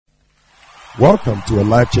Welcome to a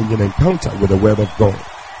life-changing encounter with the Word of God,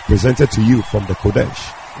 presented to you from the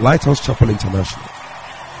Kodesh, Lighthouse Chapel International.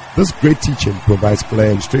 This great teaching provides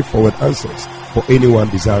clear and straightforward answers for anyone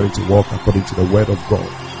desiring to walk according to the Word of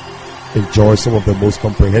God. Enjoy some of the most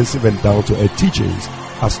comprehensive and down-to-earth teachings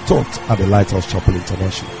as taught at the Lighthouse Chapel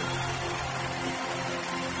International.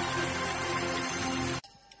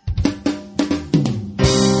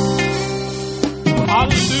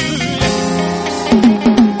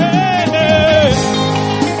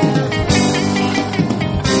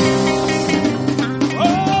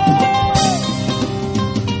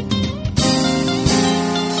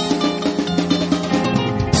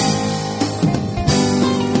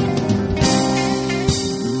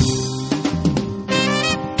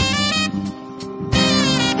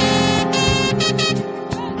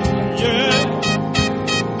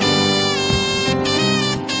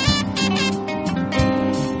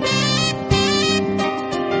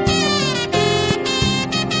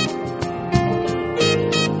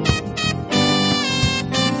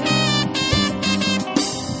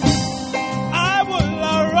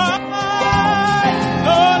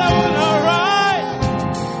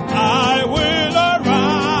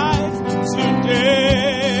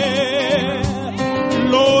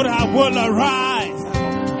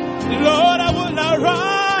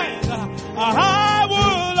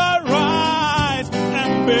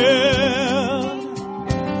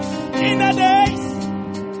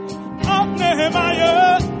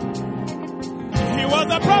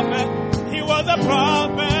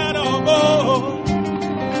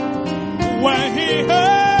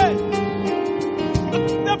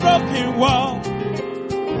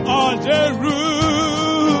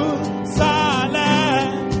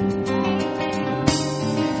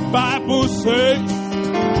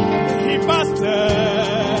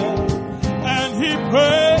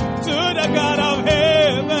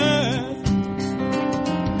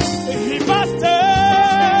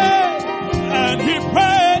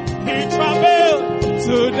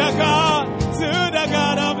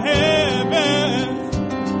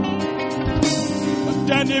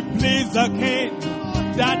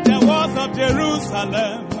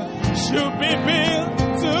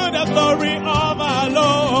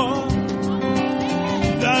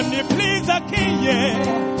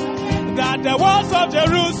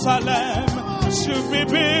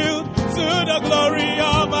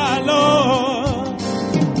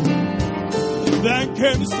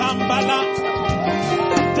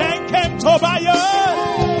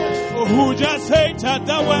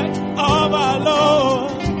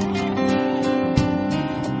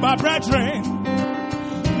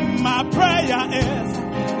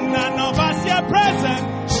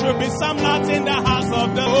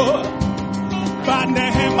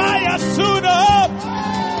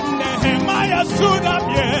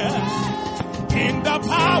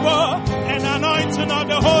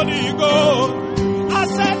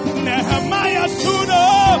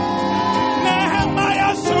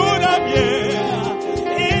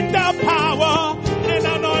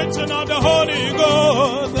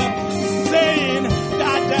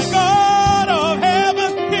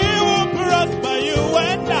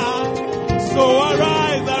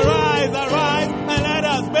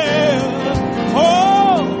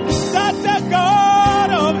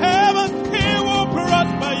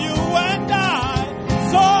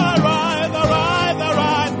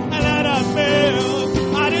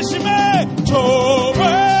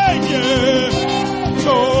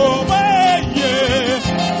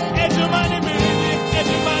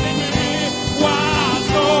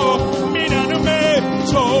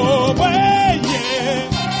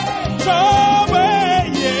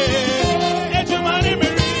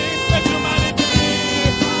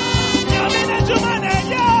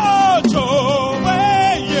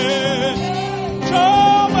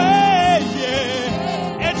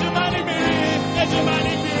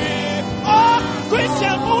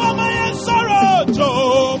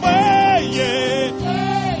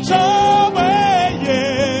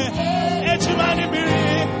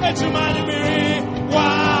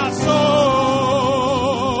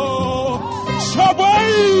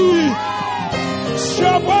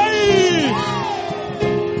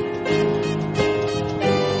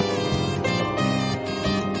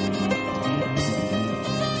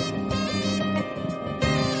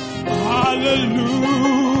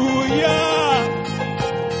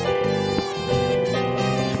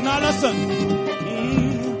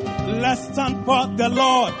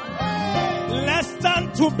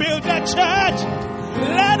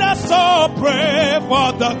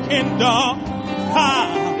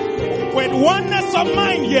 With oneness of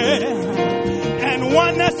mind, yeah, and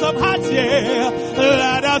oneness of heart, yeah.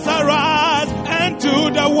 Let us arise,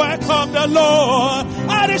 the work of the Lord.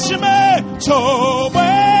 Arishime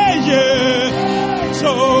Tobeye,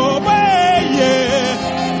 Tobeye,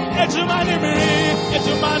 Ejumani Miri,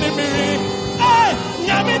 eh,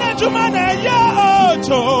 Yamina Jumana yo,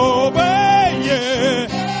 Tobeye,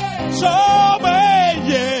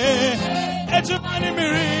 Tobeye, Ejumani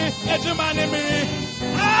Miri,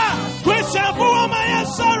 ah, Christian Buamaya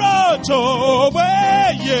sorrow,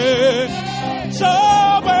 Tobeye,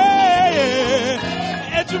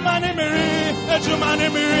 Ejumani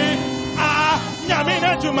Miri, ah,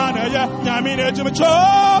 Yamina Jumana ya, Yamina Jumana,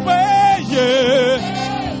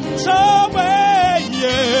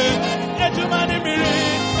 Tobeye,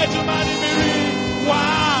 Ejumani Miri,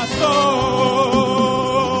 waso.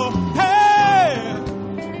 Hey,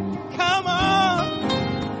 come on,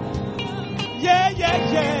 yeah.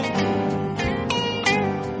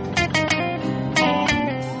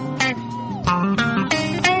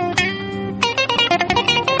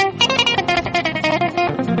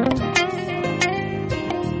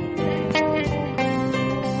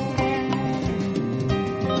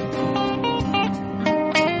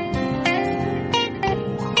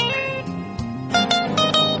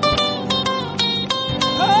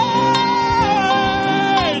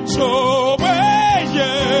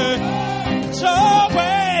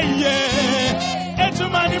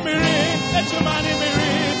 Ejumani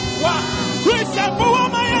Miri, wa Christian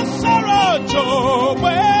Buamaya sorrow,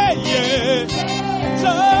 Tobeye,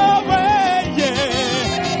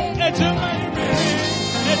 Ejumani Miri,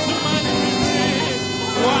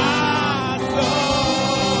 waso.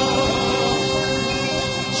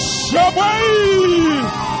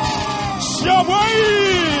 Shabai.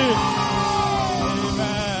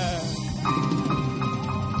 Amen.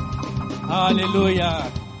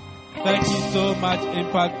 Hallelujah. Thank you so much,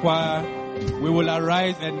 Impact Choir. We will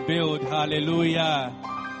arise and build. Hallelujah.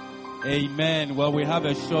 Amen. Well, we have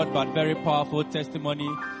a short but very powerful testimony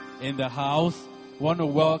in the house. We want to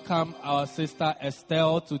welcome our sister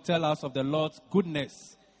Estelle to tell us of the Lord's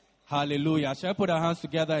goodness. Hallelujah. Shall we put our hands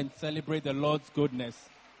together and celebrate the Lord's goodness?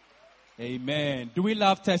 Amen. Do we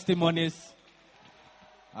love testimonies?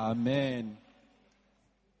 Amen.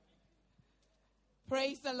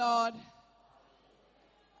 Praise the Lord.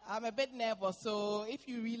 I'm a bit nervous, so if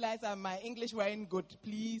you realize that my English weren't good,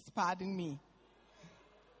 please pardon me.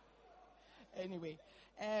 Anyway,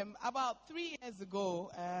 about 3 years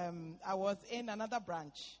ago, I was in another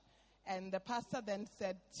branch, and the pastor then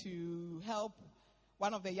said to help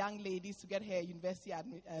one of the young ladies to get her university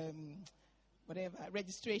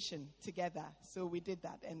registration together. So we did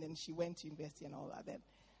that, and then she went to university and all that. Then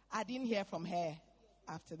I didn't hear from her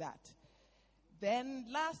after that. Then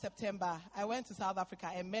last September, I went to South Africa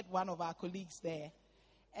and met one of our colleagues there.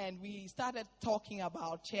 And we started talking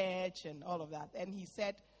about church and all of that. And he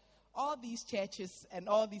said, all these churches and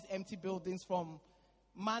all these empty buildings from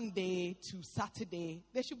Monday to Saturday,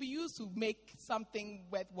 they should be used to make something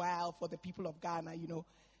worthwhile for the people of Ghana, you know.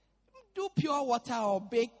 Do pure water or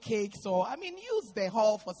bake cakes use the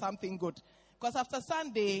hall for something good. Because after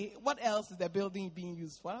Sunday, what else is the building being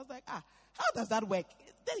used for? I was like, how does that work?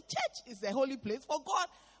 The church is the holy place for God.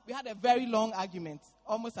 We had a very long argument,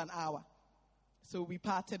 almost an hour. So we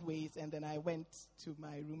parted ways, and then I went to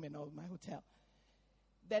my room and my hotel.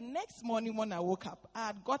 The next morning when I woke up, I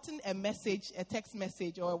had gotten a text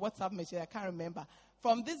message or a WhatsApp message, I can't remember,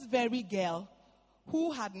 from this very girl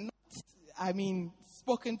who had not,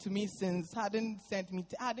 spoken to me since,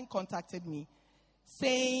 hadn't contacted me,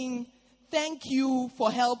 saying, thank you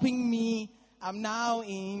for helping me. I'm now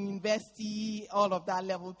in university, all of that,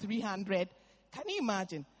 level 300. Can you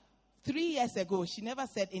imagine? 3 years ago, she never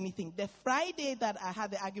said anything. The Friday that I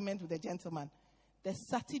had the argument with the gentleman, the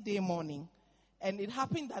Saturday morning, and it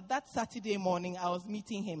happened that Saturday morning, I was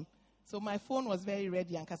meeting him. So my phone was very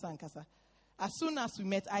ready, Ankasa. As soon as we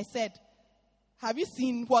met, I said, have you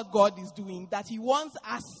seen what God is doing? That he wants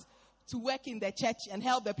us to work in the church and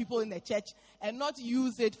help the people in the church and not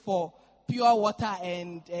use it for pure water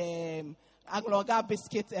and Angloga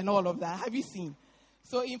biscuits and all of that. Have you seen?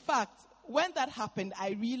 So in fact, when that happened,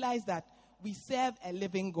 I realized that we serve a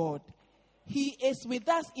living God. He is with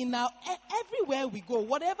us everywhere we go.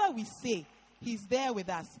 Whatever we say, he's there with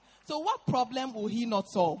us. So what problem will he not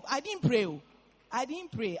solve? I didn't pray. I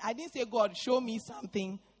didn't say, God, show me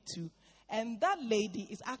something too. And that lady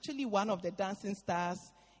is actually one of the dancing stars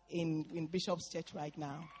in Bishop's Church right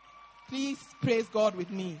now. Please praise God with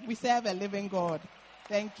me. We serve a living God.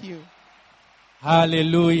 Thank you.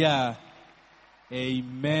 Hallelujah.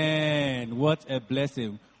 Amen. What a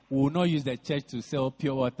blessing. We will not use the church to sell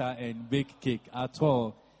pure water and bake cake at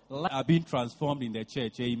all. Lives are being transformed in the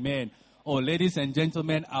church. Amen. Oh, ladies and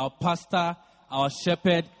gentlemen, our pastor our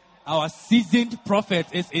shepherd, our seasoned prophet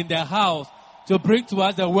is in the house to bring to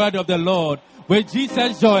us the word of the Lord. With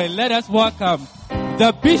Jesus' joy, let us welcome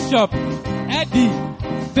the Bishop, Eddie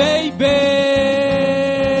Fabian.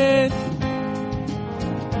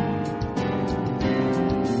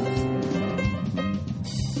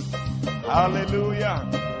 Hallelujah.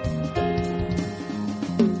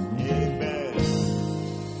 Amen.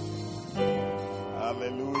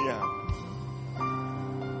 Hallelujah.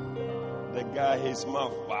 The guy, his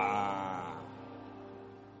mouth. Wow.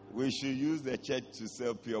 We should use the church to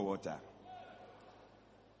sell pure water.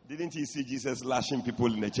 Didn't he see Jesus lashing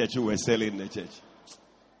people in the church who were selling in the church?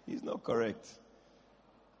 He's not correct.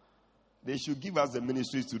 They should give us the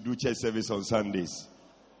ministries to do church service on Sundays,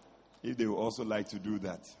 if they would also like to do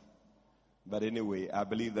that. But anyway, I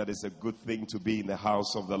believe that it's a good thing to be in the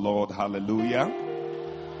house of the Lord. Hallelujah.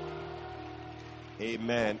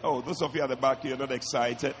 Amen. Oh, those of you at the back, you're not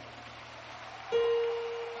excited.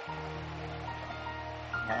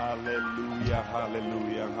 Hallelujah,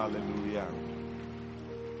 hallelujah, hallelujah.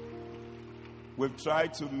 We've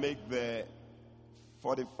tried to make the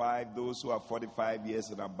 45, those who are 45 years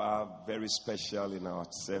and above, very special in our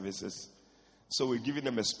services. So we're giving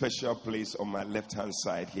them a special place on my left-hand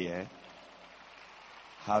side here.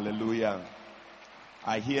 Hallelujah.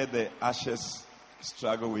 I hear the ushers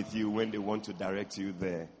struggle with you when they want to direct you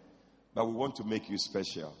there. But we want to make you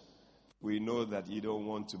special. We know that you don't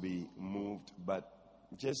want to be moved, but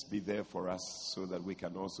just be there for us so that we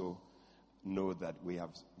can also know that we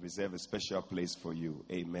have reserved a special place for you.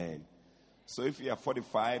 Amen. So if you are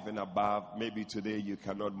 45 and above, maybe today you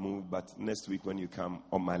cannot move, but next week when you come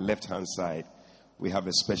on my left-hand side, we have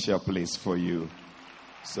a special place for you.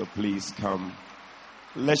 So please come.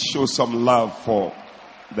 Let's show some love for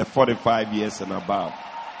the 45 years and above.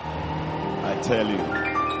 I tell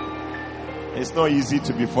you, it's not easy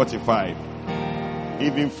to be 45.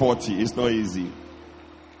 Even 40, it's not easy.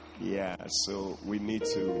 Yeah, so we need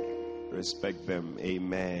to respect them.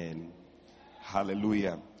 Amen.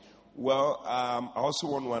 Hallelujah. Well, I also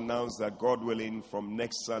want to announce that God willing, from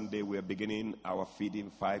next Sunday, we're beginning our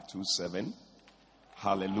feeding 527.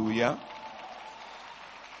 Hallelujah.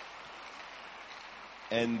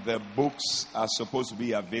 And the books are supposed to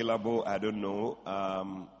be available. I don't know.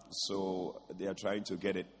 So they are trying to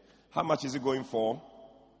get it. How much is it going for?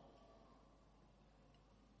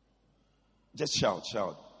 Just shout.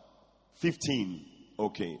 15.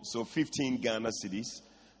 Okay. So 15 Ghana cedis.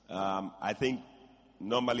 I think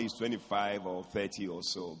normally it's 25 or 30 or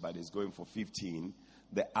so, but it's going for 15.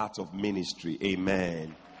 The art of ministry.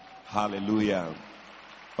 Amen. Hallelujah.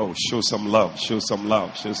 Oh, show some love. Show some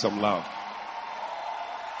love.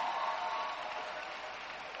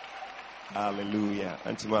 Hallelujah.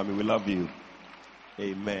 Auntie Mommy, we love you.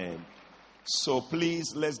 Amen. So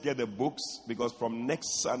please, let's get the books, because from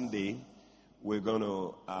next Sunday, we're going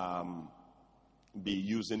to be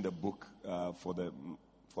using the book for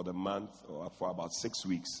the month, or for about 6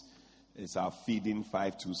 weeks. It's our feeding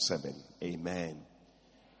 527. Amen.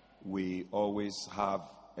 We always have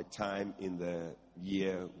a time in the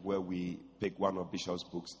year where we pick one of Bishop's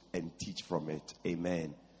books and teach from it.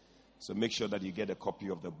 Amen. So make sure that you get a copy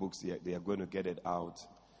of the books. They are going to get it out.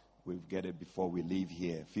 We'll get it before we leave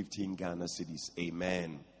here. 15 Ghana cedis.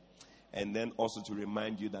 Amen. And then also to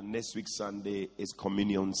remind you that next week Sunday is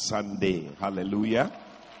Communion Sunday. Hallelujah.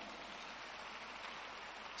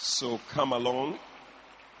 So come along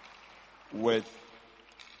with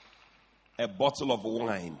a bottle of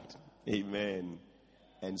wine. Amen.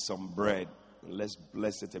 And some bread. Let's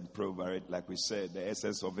bless it and pray over it. Like we said, the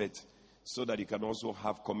essence of it. So that you can also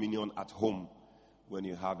have communion at home. When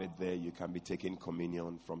you have it there, you can be taking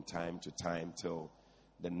communion from time to time till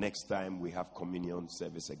the next time we have communion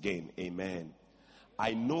service again. Amen.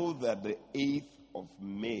 I know that the 8th of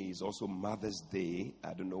May is also Mother's Day.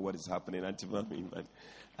 I don't know what is happening, Auntie Mommy, but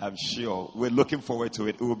I'm sure we're looking forward to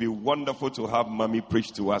it. It will be wonderful to have Mommy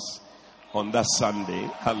preach to us on that Sunday.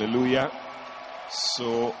 Hallelujah.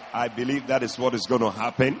 So I believe that is what is going to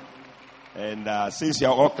happen. And since you're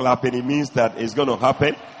all clapping, it means that it's going to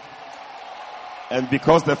happen. And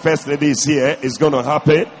because the First Lady is here, it's going to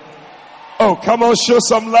happen. Oh, come on, show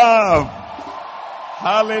some love.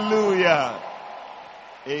 Hallelujah.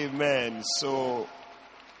 Amen. So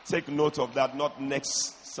take note of that. Not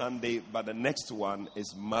next Sunday, but the next one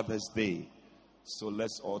is Mother's Day. So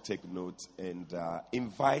let's all take note and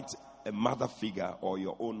invite a mother figure or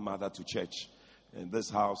your own mother to church. In this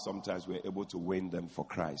house, sometimes we're able to win them for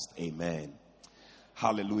Christ. Amen.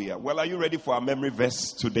 Hallelujah. Well, are you ready for our memory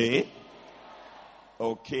verse today?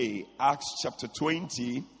 Okay. Acts chapter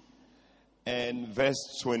 20 and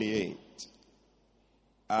verse 28.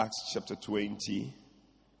 Acts chapter 20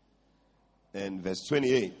 and verse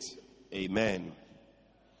 28. Amen.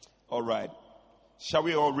 All right. Shall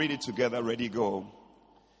we all read it together? Ready, go.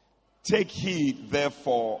 Take heed,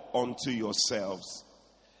 therefore, unto yourselves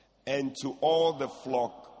and to all the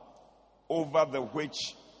flock over the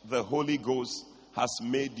which the Holy Ghost has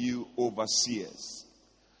made you overseers,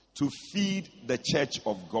 to feed the church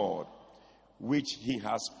of God, which he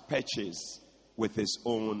has purchased with his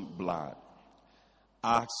own blood.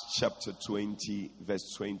 Acts chapter 20,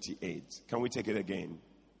 verse 28. Can we take it again?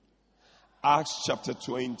 Acts chapter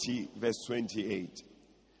 20, verse 28.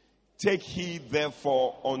 Take heed,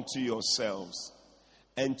 therefore, unto yourselves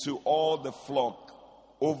and to all the flock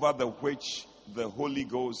over the which the Holy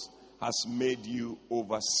Ghost has made you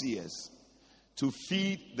overseers, to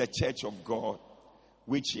feed the church of God,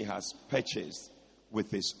 which he has purchased with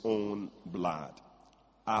his own blood.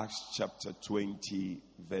 Acts chapter 20,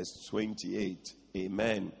 verse 28.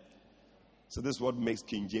 Amen. So this is what makes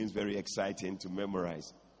King James very exciting to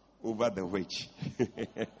memorize. Over the which.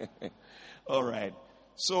 All right.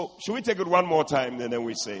 So should we take it one more time and then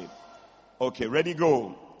we say, okay, ready,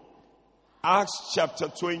 go. Acts chapter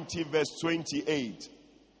 20, verse 28.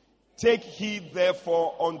 Take heed,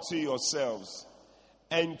 therefore, unto yourselves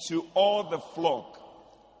and to all the flock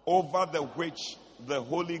over the which the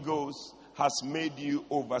Holy Ghost has made you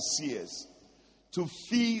overseers, to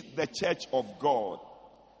feed the church of God,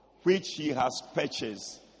 which he has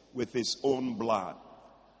purchased with his own blood.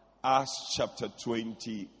 Acts chapter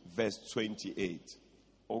 20, verse 28.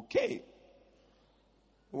 Okay.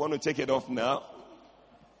 We want to take it off now?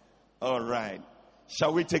 All right.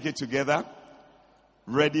 Shall we take it together?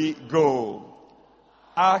 Ready, go.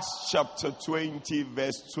 Acts chapter 20,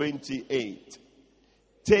 verse 28.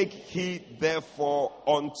 Take heed, therefore,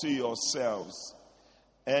 unto yourselves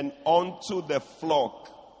and unto the flock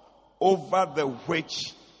over the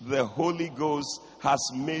which the Holy Ghost has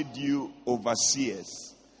made you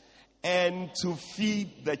overseers, and to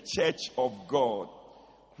feed the church of God,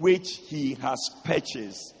 which he has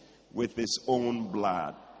purchased with his own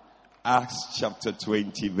blood. Acts chapter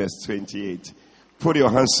 20, verse 28. Put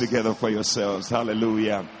your hands together for yourselves.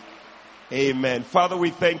 Hallelujah. Amen. Father,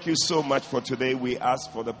 we thank you so much for today. We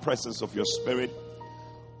ask for the presence of your Spirit.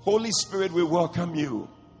 Holy Spirit, we welcome you.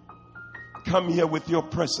 Come here with your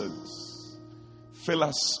presence. Fill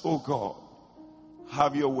us, oh God.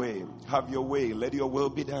 Have your way. Have your way. Let your will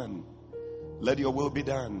be done. Let your will be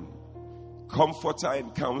done. Comforter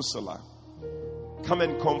and counselor. Come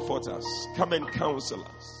and comfort us. Come and counsel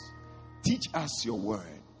us. Teach us your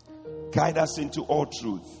word. Guide us into all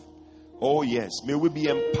truth. Oh yes, may we be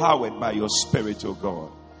empowered by your Spirit, oh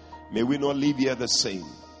God. May we not leave here the same.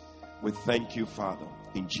 We thank you, Father.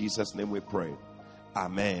 In Jesus' name we pray.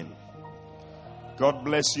 Amen. God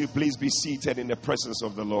bless you. Please be seated in the presence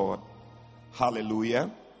of the Lord.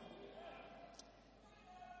 Hallelujah.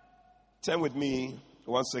 Turn with me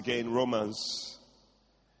once again, Romans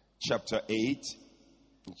chapter 8.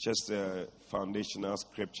 Just a foundational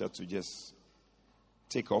scripture to just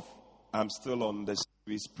take off. I'm still on the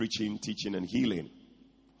series Preaching, Teaching, and Healing,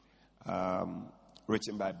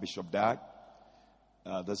 written by Bishop Dag.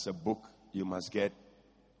 That's a book you must get.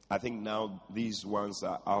 I think now these ones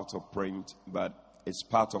are out of print, but it's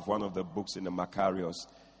part of one of the books in the Macarius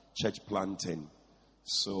Church Planting.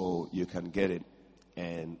 So you can get it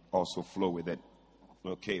and also flow with it.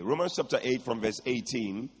 Okay, Romans chapter 8 from verse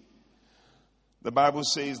 18. The Bible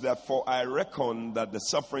says that, for I reckon that the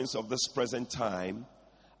sufferings of this present time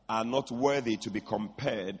are not worthy to be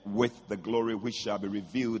compared with the glory which shall be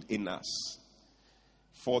revealed in us.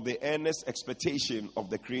 For the earnest expectation of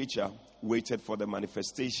the creature waited for the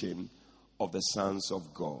manifestation of the sons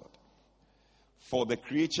of God. For the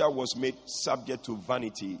creature was made subject to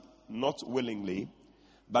vanity, not willingly,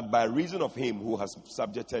 but by reason of him who has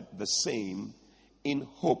subjected the same, in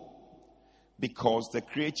hope, because the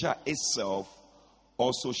creature itself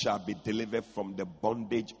also shall be delivered from the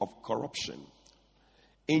bondage of corruption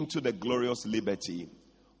into the glorious liberty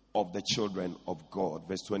of the children of God.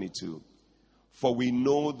 Verse 22. For we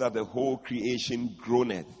know that the whole creation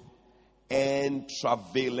groaneth and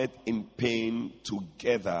travaileth in pain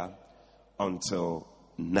together until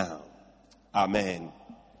now. Amen.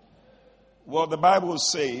 Well, the Bible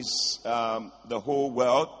says the whole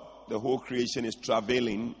world, the whole creation is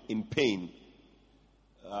travailing in pain,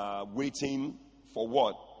 waiting for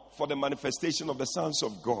what? For the manifestation of the sons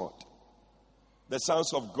of God. The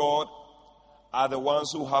sons of God are the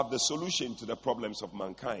ones who have the solution to the problems of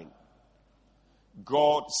mankind.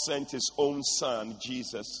 God sent his own son,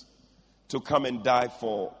 Jesus, to come and die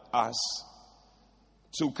for us,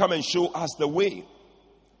 to come and show us the way,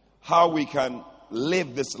 how we can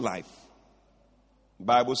live this life. The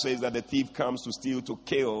Bible says that the thief comes to steal, to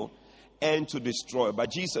kill, and to destroy.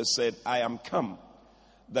 But Jesus said, I am come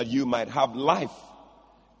that you might have life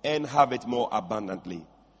and have it more abundantly.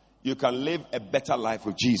 You can live a better life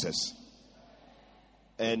with Jesus.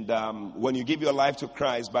 And when you give your life to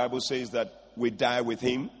Christ, the Bible says that we die with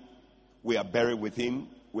him, we are buried with him,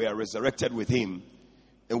 we are resurrected with him,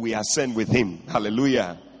 and we ascend with him.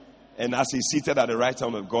 Hallelujah. And as he's seated at the right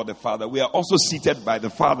hand of God the Father, we are also seated by the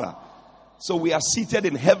Father. So we are seated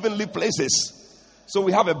in heavenly places. So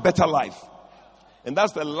we have a better life. And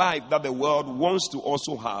that's the life that the world wants to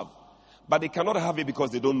also have. But they cannot have it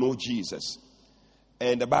because they don't know Jesus.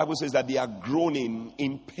 And the Bible says that they are groaning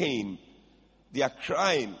in pain. They are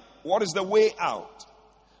crying, what is the way out?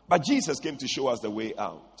 But Jesus came to show us the way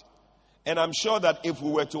out. And I'm sure that if we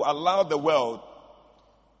were to allow the world,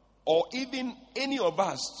 or even any of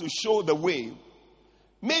us, to show the way,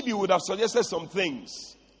 maybe we would have suggested some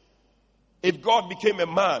things. If God became a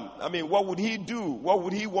man, what would he do? What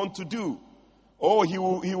would he want to do? Oh, he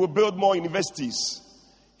will build more universities.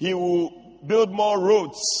 He will build more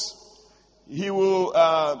roads. He will,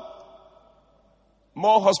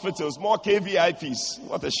 more hospitals, more KVIPs.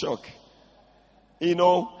 What a shock.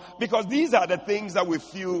 Because these are the things that we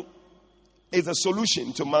feel is a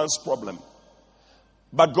solution to man's problem.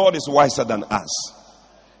 But God is wiser than us.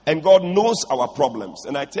 And God knows our problems.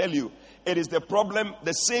 And I tell you, it is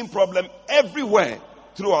the same problem everywhere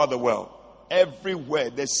throughout the world. Everywhere,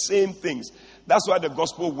 the same things. That's why the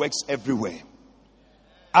gospel works everywhere.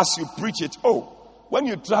 As you preach it, when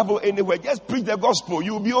you travel anywhere, just preach the gospel.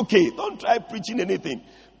 You'll be okay. Don't try preaching anything.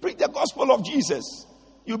 Preach the gospel of Jesus.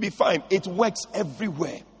 You'll be fine. It works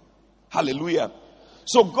everywhere. Hallelujah.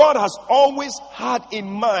 So God has always had in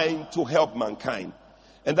mind to help mankind.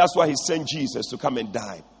 And that's why he sent Jesus to come and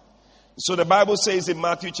die. So the Bible says in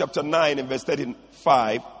Matthew chapter 9 and verse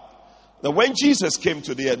 35, that when Jesus came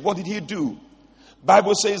to the earth, what did he do?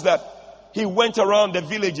 Bible says that he went around the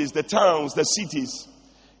villages, the towns, the cities.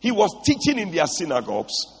 He was teaching in their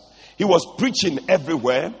synagogues. He was preaching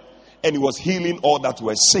everywhere. And he was healing all that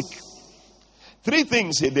were sick. 3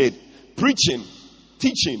 things he did: preaching,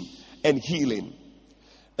 teaching, and healing.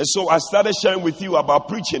 And so I started sharing with you about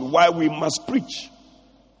preaching, why we must preach.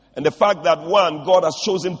 And the fact that, one, God has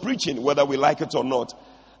chosen preaching, whether we like it or not.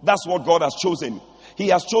 That's what God has chosen. He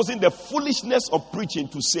has chosen the foolishness of preaching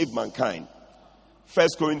to save mankind. 1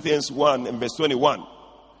 Corinthians 1 and verse 21.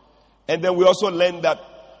 And then we also learned that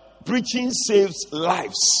preaching saves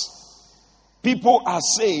lives. People are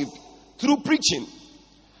saved through preaching.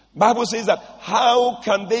 Bible says that how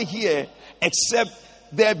can they hear except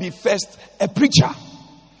there be first a preacher?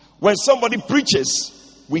 When somebody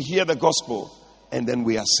preaches, we hear the gospel and then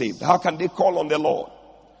we are saved. How can they call on the Lord?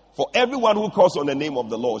 For everyone who calls on the name of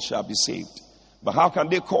the Lord shall be saved. But how can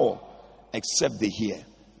they call except they hear?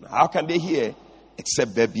 How can they hear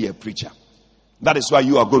except there be a preacher? That is why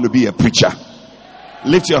you are going to be a preacher.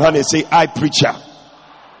 Lift your hand and say, I preacher.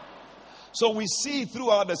 So we see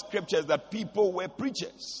throughout the scriptures that people were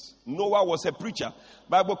preachers. Noah was a preacher.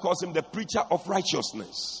 Bible calls him the preacher of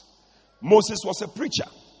righteousness. Moses was a preacher.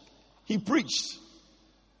 He preached.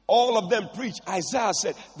 All of them preached. Isaiah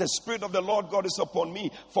said, the Spirit of the Lord God is upon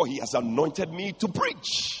me, for he has anointed me to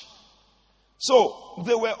preach. So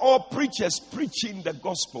they were all preachers preaching the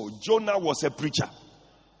gospel. Jonah was a preacher.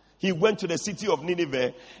 He went to the city of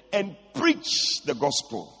Nineveh and preached the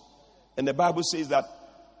gospel. And the Bible says that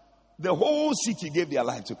the whole city gave their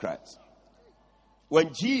life to Christ.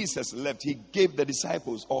 When Jesus left, he gave the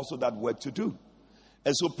disciples also that work to do.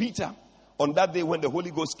 And so Peter, on that day when the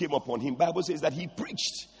Holy Ghost came upon him, Bible says that he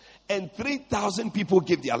preached. And 3,000 people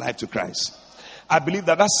gave their life to Christ. I believe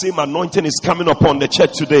that same anointing is coming upon the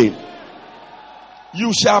church today.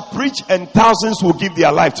 You shall preach and thousands will give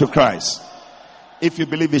their life to Christ. If you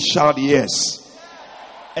believe it, shout yes.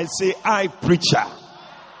 And say, I preacher.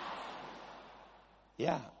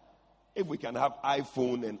 Yeah. If we can have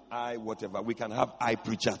iPhone and I whatever, we can have I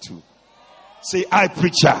preacher too. Say, I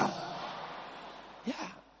preacher. Yeah.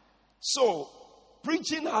 So,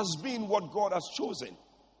 preaching has been what God has chosen.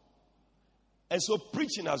 And so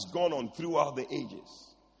preaching has gone on throughout the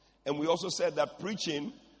ages. And we also said that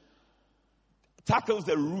preaching tackles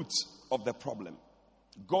the root of the problem.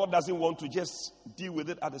 God doesn't want to just deal with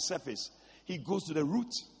it at the surface. He goes to the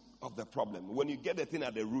root of the problem. When you get the thing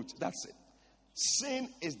at the root, that's it. Sin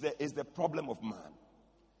is the problem of man.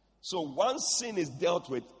 So once sin is dealt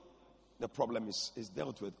with, the problem is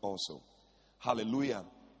dealt with also. Hallelujah.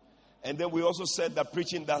 And then we also said that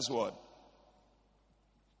preaching does what?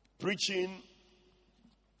 Preaching,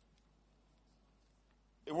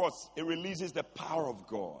 it releases the power of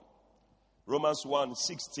God. Romans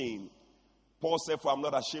 1:16. Paul said, "For I'm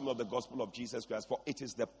not ashamed of the gospel of Jesus Christ, for it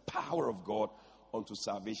is the power of God unto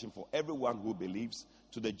salvation for everyone who believes,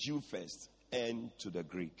 to the Jew first and to the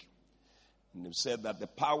Greek." And he said that the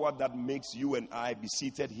power that makes you and I be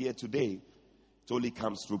seated here today, it only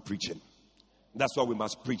comes through preaching. That's why we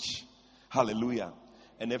must preach. Hallelujah.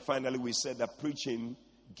 And then finally we said that preaching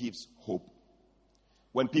gives hope.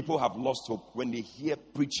 When people have lost hope, when they hear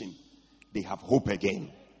preaching, they have hope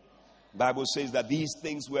again. The Bible says that these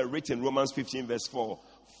things were written, Romans 15 verse 4,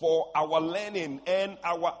 for our learning and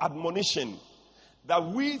our admonition, that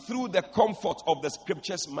we through the comfort of the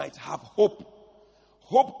scriptures might have hope.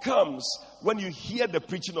 Hope comes when you hear the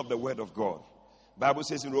preaching of the word of God. The Bible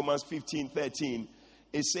says in Romans 15:13,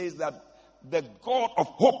 it says that the God of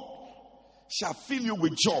hope shall fill you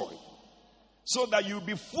with joy, so that you'll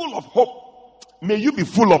be full of hope. May you be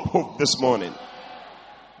full of hope this morning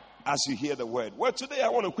as you hear the word. Well, today I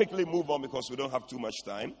want to quickly move on because we don't have too much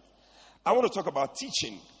time. I want to talk about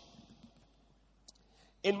teaching.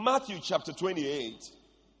 In Matthew chapter 28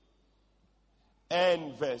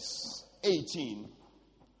 and verse 18,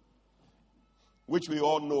 which we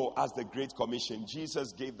all know as the Great Commission,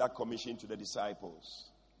 Jesus gave that commission to the disciples.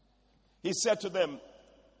 He said to them,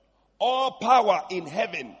 all power in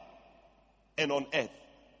heaven and on earth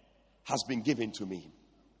has been given to me.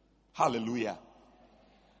 Hallelujah.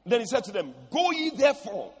 Then he said to them, go ye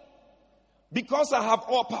therefore, because I have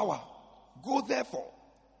all power. Go therefore.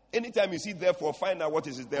 Anytime you see therefore, find out what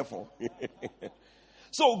is it therefore.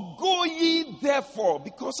 So go ye therefore,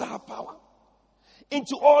 because I have power,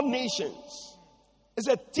 into all nations. It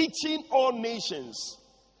said, teaching all nations,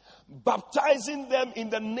 baptizing them in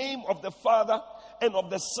the name of the Father and of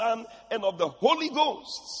the Son and of the Holy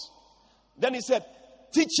Ghost. Then he said,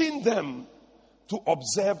 teaching them to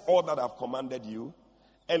observe all that I've commanded you.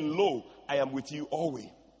 And lo, I am with you always,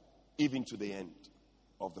 even to the end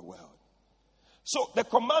of the world. So the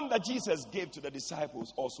command that Jesus gave to the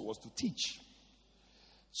disciples also was to teach.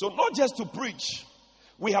 So not just to preach.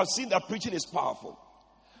 We have seen that preaching is powerful.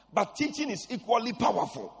 But teaching is equally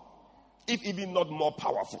powerful, if even not more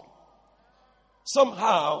powerful.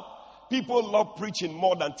 Somehow, people love preaching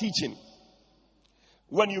more than teaching.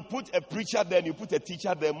 When you put a preacher there and you put a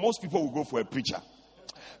teacher there, most people will go for a preacher.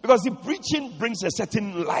 Because the preaching brings a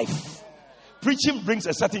certain life. Preaching brings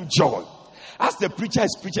a certain joy. As the preacher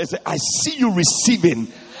is preaching, I say, I see you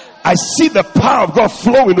receiving. I see the power of God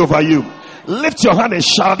flowing over you. Lift your hand and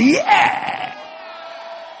shout, yeah!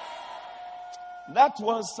 That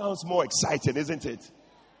one sounds more exciting, isn't it?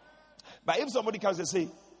 But if somebody comes and say,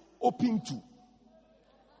 open to,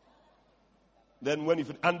 then when if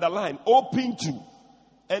you underline, open to,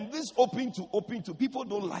 and this open to, people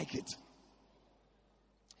don't like it.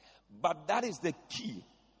 But that is the key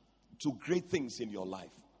to great things in your life.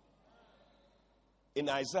 In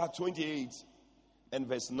Isaiah 28 and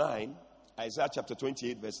verse 9, Isaiah chapter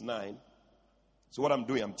 28 verse 9, so what I'm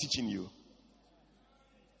doing, I'm teaching you.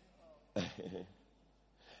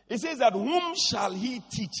 It says that whom shall he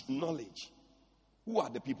teach knowledge? Who are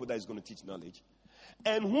the people that is going to teach knowledge?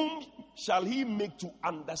 And whom shall he make to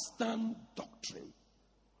understand doctrine?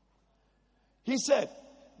 He said,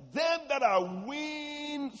 them that are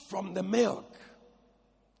weaned from the milk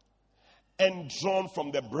and drawn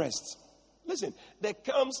from the breast. Listen, there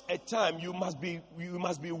comes a time you must be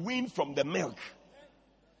weaned from the milk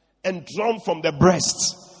and drawn from the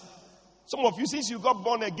breast. Some of you, since you got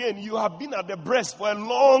born again, you have been at the breast for a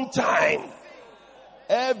long time.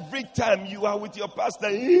 Every time you are with your pastor,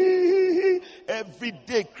 every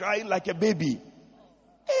day crying like a baby.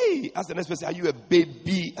 Hey, ask the next person, are you a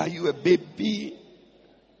baby? Are you a baby?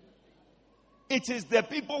 It is the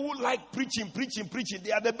people who like preaching.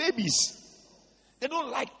 They are the babies. They don't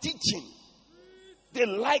like teaching. They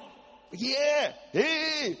like, yeah,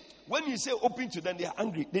 hey. When you say open to them, they are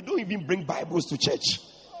angry. They don't even bring Bibles to church.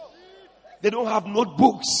 They don't have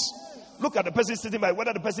notebooks. Look at the person sitting by,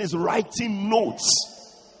 whether the person is writing notes.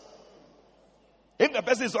 If the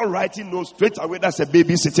person is not writing notes, straight away, that's a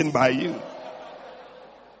baby sitting by you.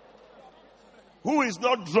 Who is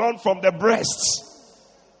not drawn from the breasts.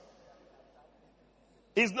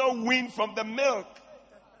 Is not weaned from the milk.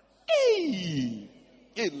 Hey,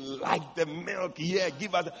 you like the milk here,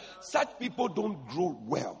 give us. Such people don't grow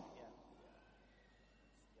well.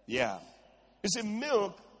 Yeah. You see,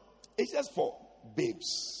 milk is just for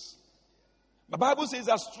babes. The Bible says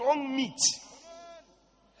that strong meat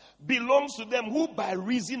belongs to them who by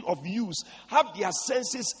reason of use have their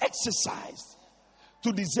senses exercised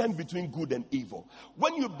to discern between good and evil.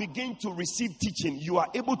 When you begin to receive teaching, you are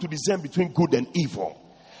able to discern between good and evil.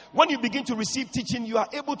 When you begin to receive teaching, you are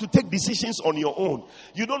able to take decisions on your own.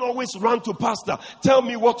 You don't always run to pastor, tell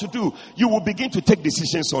me what to do. You will begin to take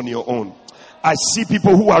decisions on your own. I see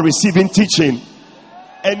people who are receiving teaching,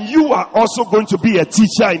 and you are also going to be a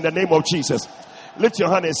teacher in the name of Jesus. Lift your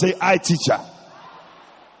hand and say, I teacher.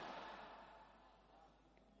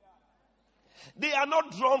 They are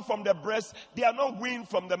not drawn from the breast, they are not weaned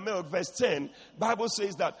from the milk. Verse 10, Bible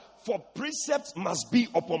says that for precept must be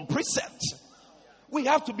upon precept. We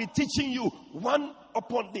have to be teaching you one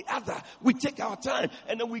upon the other. We take our time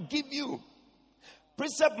and then we give you.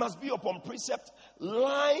 Precept must be upon precept,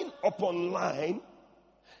 line upon line.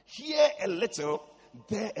 Here a little,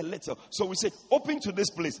 there a little. So we say, open to this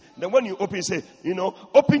place. Then when you open, you say,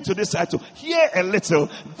 open to this side too. Here a little,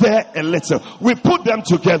 there a little. We put them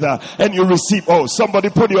together and you receive. Oh, somebody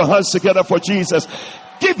put your hands together for Jesus.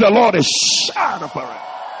 Give the Lord a shout of praise.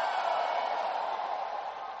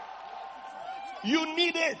 You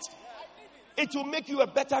need it. It will make you a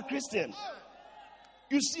better Christian.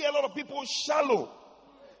 You see a lot of people shallow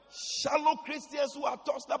Christians who are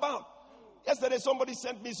tossed about. Yesterday somebody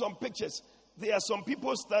sent me some pictures. There are some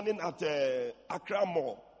people standing at Accra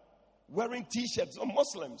Mall wearing t-shirts, some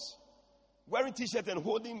Muslims wearing t-shirts and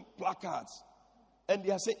holding placards. And they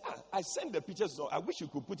are saying, I sent the pictures, so I wish you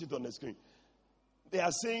could put it on the screen. They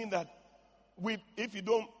are saying that if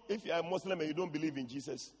you are a Muslim and you don't believe in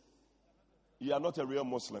Jesus, you are not a real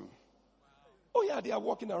Muslim. Oh yeah, they are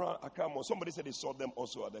walking around Accra Mall. Somebody said they saw them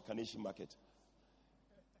also at the Kaneshie market.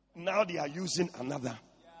 Now they are using another.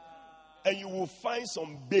 And you will find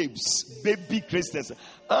some baby Christians.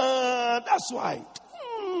 That's why.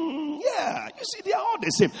 Yeah, you see, they are all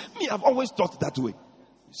the same. Me, I've always thought that way.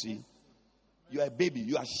 You see, you are a baby,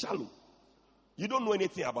 you are shallow. You don't know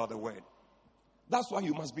anything about the word. That's why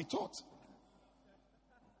you must be taught.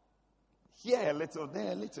 Here a little,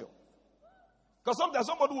 there a little. Because sometimes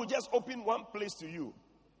somebody will just open one place to you.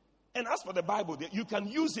 And as for the Bible, you can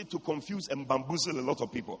use it to confuse and bamboozle a lot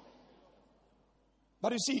of people.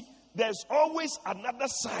 But you see, there's always another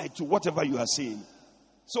side to whatever you are saying.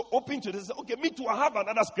 So open to this. Okay, me too, I have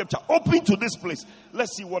another scripture. Open to this place.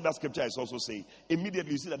 Let's see what that scripture is also saying.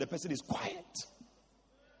 Immediately you see that the person is quiet.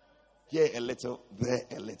 Here a little, there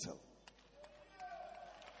a little.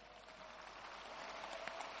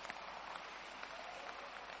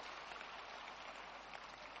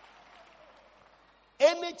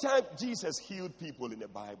 Anytime Jesus healed people in the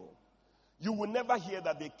Bible, you will never hear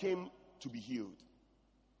that they came to be healed.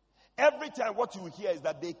 Every time what you will hear is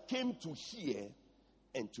that they came to hear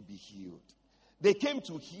and to be healed. They came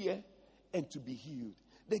to hear and to be healed.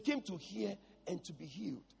 They came to hear and to be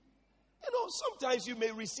healed. Sometimes you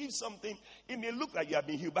may receive something, it may look like you have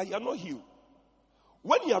been healed, but you are not healed.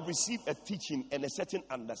 When you have received a teaching and a certain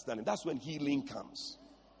understanding, that's when healing comes.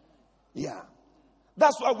 Yeah.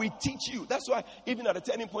 That's why we teach you. That's why even at the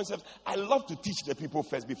Turning Point Service, I love to teach the people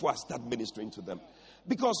first before I start ministering to them.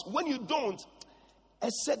 Because when you don't, a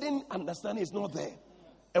certain understanding is not there.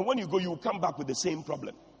 And when you go, you will come back with the same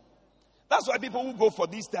problem. That's why people who go for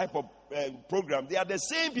this type of program, they are the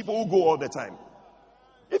same people who go all the time.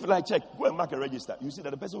 If you check, go and mark a register. You see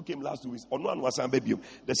that the person who came last 2 weeks,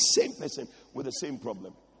 the same person with the same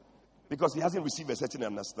problem. Because he hasn't received a certain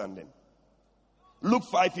understanding. Luke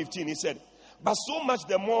 5:15, he said, but so much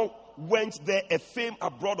the more went there a fame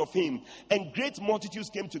abroad of him, and great multitudes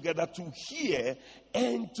came together to hear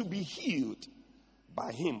and to be healed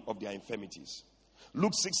by him of their infirmities.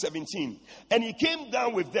 Luke 6:17, and he came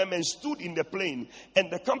down with them and stood in the plain,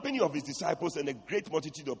 and the company of his disciples and a great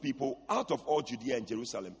multitude of people out of all Judea and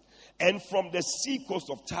Jerusalem, and from the sea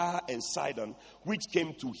coast of Tyre and Sidon, which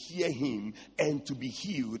came to hear him and to be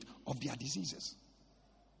healed of their diseases.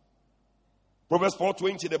 Proverbs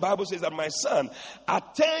 4:20, the Bible says that my son,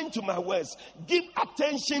 attend to my words. Give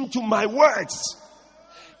attention to my words.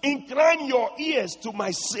 Incline your ears to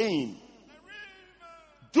my saying.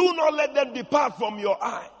 Do not let them depart from your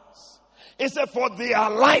eyes. It said, for they are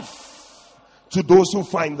life to those who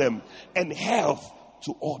find them, and health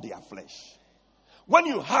to all their flesh. When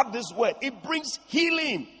you have this word, it brings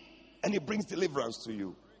healing and it brings deliverance to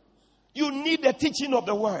you. You need the teaching of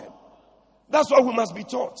the word. That's why we must be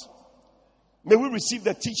taught. May we receive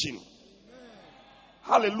the teaching.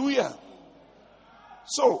 Hallelujah.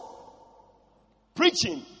 So,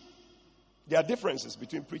 preaching, there are differences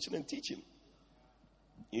between preaching and teaching.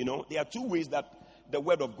 There are two ways that the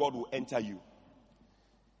word of God will enter you.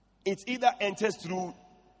 It either enters through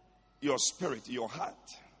your spirit, your heart,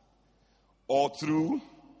 or through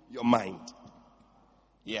your mind.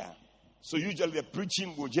 Yeah. So usually the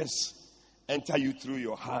preaching will just enter you through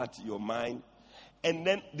your heart, your mind, and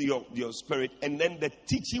then your spirit, and then the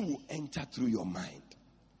teaching will enter through your mind.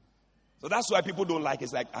 So that's why people don't like it.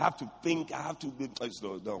 It's like, I have to think, I have to do.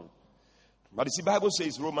 No. But you see, Bible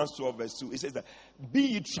says, Romans 12 verse 2, it says that, be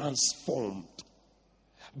ye transformed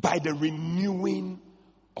by the renewing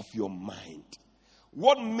of your mind.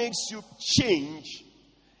 What makes you change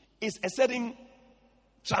is a certain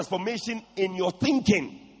transformation in your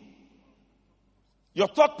thinking, your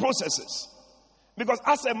thought processes. Because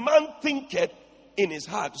as a man thinketh in his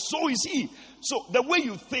heart, so is he. So the way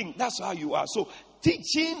you think, that's how you are. So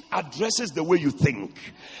teaching addresses the way you think.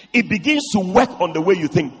 It begins to work on the way you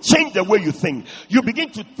think. Change the way you think. You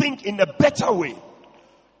begin to think in a better way.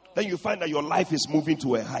 Then you find that your life is moving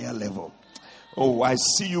to a higher level. Oh, I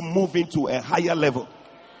see you moving to a higher level.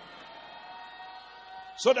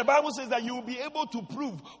 So the Bible says that you will be able to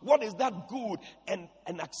prove what is that good and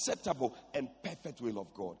acceptable and perfect will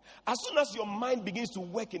of God. As soon as your mind begins to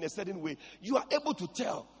work in a certain way, you are able to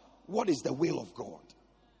tell what is the will of God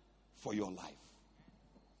for your life.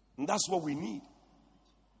 And that's what we need.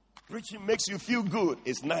 Preaching makes you feel good.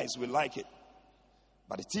 It's nice. We like it.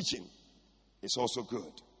 But the teaching is also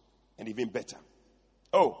good and even better.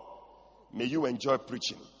 Oh, may you enjoy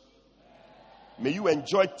preaching. May you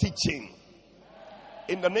enjoy teaching.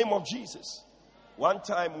 In the name of Jesus. One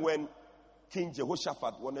time when King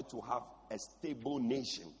Jehoshaphat wanted to have a stable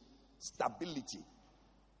nation, stability.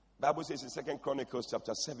 Bible says in 2 Chronicles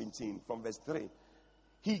chapter 17 from verse 3,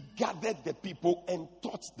 he gathered the people and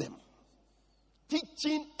taught them.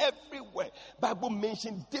 Teaching everywhere. Bible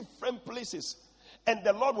mentioned different places. And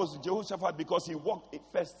the Lord was with Jehoshaphat because he walked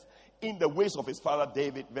first in the ways of his father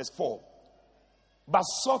David, verse 4. But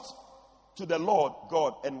sought to the Lord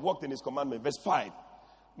God and walked in his commandment, verse 5.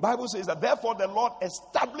 Bible says that therefore the Lord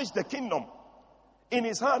established the kingdom in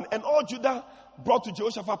his hand, and all Judah brought to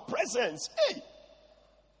Jehoshaphat presents. Hey,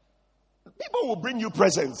 people will bring you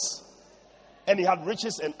presents. And he had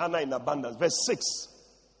riches and honor in abundance. Verse 6.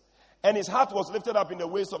 And his heart was lifted up in the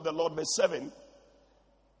ways of the Lord. Verse 7.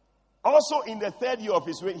 Also in the third year of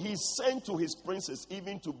his reign, he sent to his princes,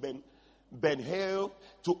 even to Ben-Hail,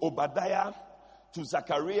 to Obadiah, to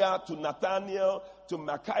Zechariah, to Nathaniel, to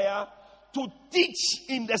Micaiah, to teach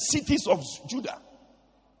in the cities of Judah.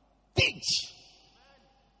 Teach.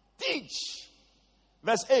 Teach.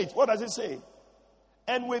 Verse 8, what does it say?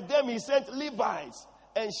 And with them he sent Levites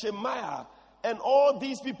and Shemaiah and all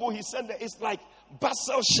these people he sent. It's like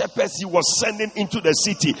Basel shepherds he was sending into the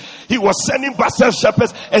city. He was sending Basel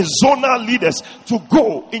shepherds and zonal leaders to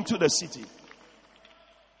go into the city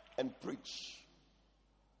and preach.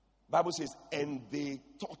 Bible says, and they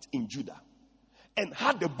taught in Judah and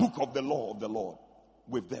had the book of the law of the Lord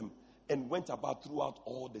with them and went about throughout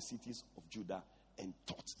all the cities of Judah and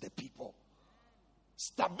taught the people.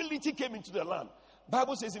 Stability came into the land.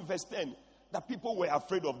 Bible says in verse 10 that people were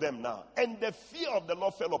afraid of them now. And the fear of the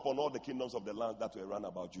Lord fell upon all the kingdoms of the land that were round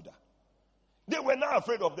about Judah. They were now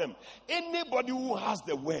afraid of them. Anybody who has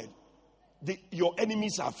the word, your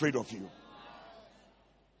enemies are afraid of you.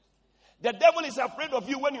 The devil is afraid of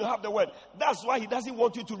you when you have the word. That's why he doesn't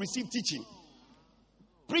want you to receive teaching.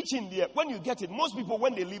 Preaching there, when you get it, most people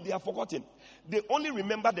when they leave, they have forgotten. They only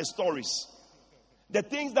remember the stories. The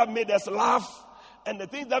things that made us laugh and the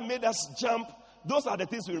things that made us jump. Those are the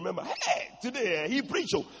things we remember. Hey, today he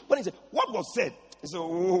preached. When he said, what was said? He said,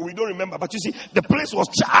 oh, we don't remember. But you see, the place was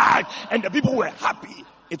charged and the people were happy.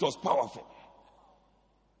 It was powerful.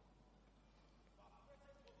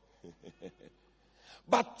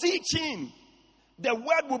 But teaching, the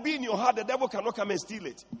word will be in your heart. The devil cannot come and steal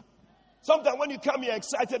it. Sometimes when you come here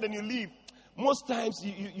excited and you leave, most times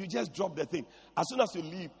you just drop the thing. As soon as you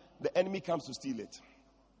leave, the enemy comes to steal it.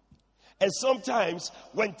 And sometimes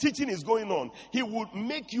when teaching is going on, he would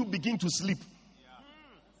make you begin to sleep.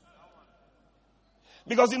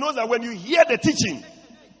 Because he knows that when you hear the teaching,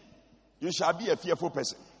 you shall be a fearful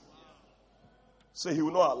person. So he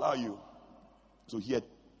will not allow you to hear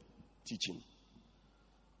teaching.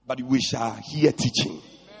 But we shall hear teaching.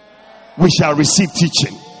 We shall receive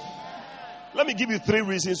teaching. Let me give you 3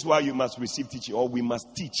 reasons why you must receive teaching or we must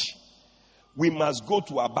teach. We must go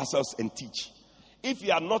to our basils and teach. If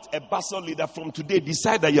you are not a basal leader from today,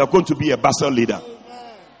 decide that you are going to be a basal leader.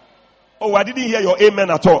 Amen. Oh, I didn't hear your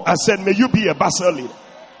amen at all. I said, may you be a basal leader.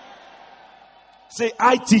 Say,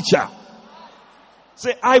 I teacher.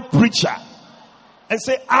 Say, I preacher. And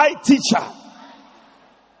say, I teacher.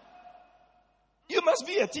 You must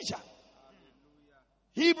be a teacher.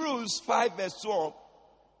 Hebrews 5 verse 12.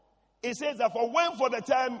 It says that for when for the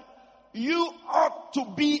time you ought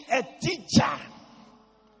to be a teacher,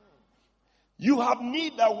 you have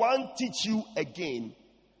need that one teach you again,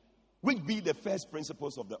 which be the first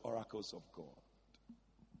principles of the oracles of God.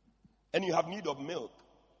 And you have need of milk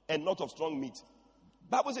and not of strong meat,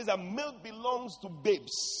 Bible says that milk belongs to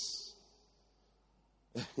babes.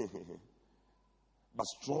 But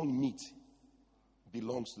strong meat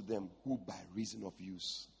belongs to them who by reason of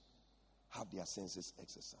use have their senses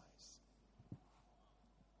exercised.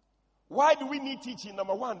 Why do we need teaching?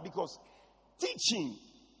 Number one, because teaching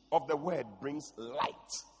of the word brings light.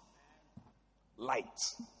 Light.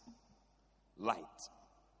 Light.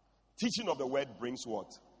 Teaching of the word brings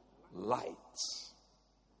what? Light.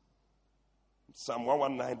 Psalm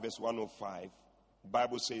 119 verse 105, the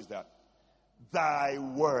Bible says that thy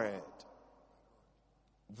word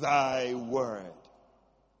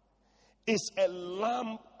is a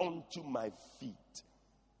lamp unto my feet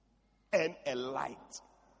and a light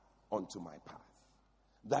unto my path.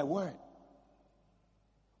 Thy word.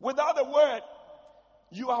 Without the word,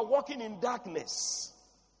 you are walking in darkness.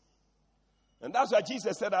 And that's why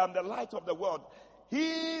Jesus said, I am the light of the world.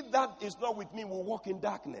 He that is not with me will walk in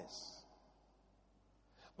darkness.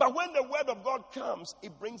 But when the word of God comes,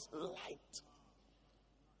 it brings light.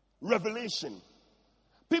 Revelation.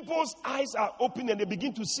 People's eyes are open and they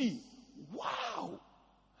begin to see. Wow.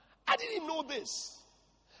 I didn't know this.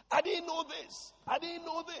 I didn't know this. I didn't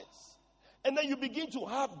know this. And then you begin to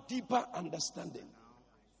have deeper understanding.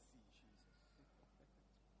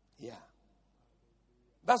 Yeah.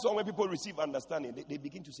 That's why when people receive understanding, they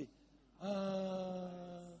begin to say,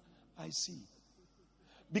 I see.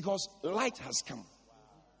 Because light has come.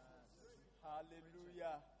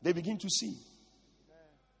 Hallelujah. They begin to see.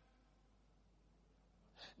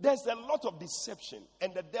 There's a lot of deception,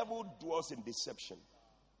 and the devil dwells in deception.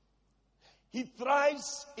 He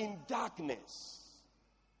thrives in darkness.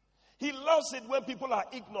 He loves it when people are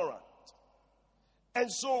ignorant.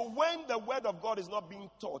 And so when the word of God is not being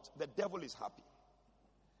taught, the devil is happy.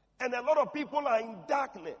 And a lot of people are in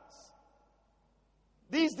darkness.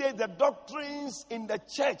 These days, the doctrines in the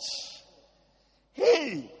church,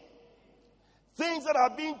 things that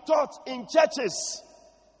are being taught in churches,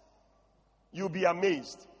 you'll be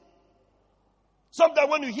amazed.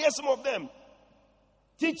 Sometimes when you hear some of them,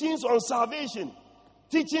 teachings on salvation,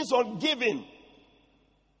 teachings on giving,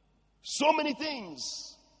 so many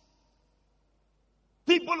things.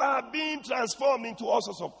 People are being transformed into all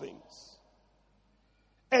sorts of things.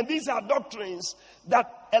 And these are doctrines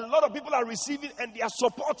that a lot of people are receiving and they are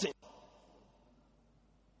supporting.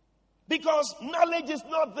 Because knowledge is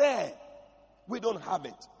not there. We don't have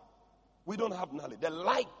it. We don't have knowledge. The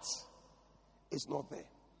light is not there.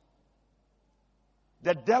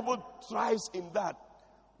 The devil thrives in that.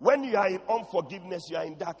 When you are in unforgiveness, you are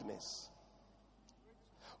in darkness.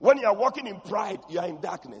 When you are walking in pride, you are in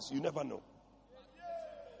darkness. You never know.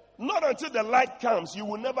 Not until the light comes, you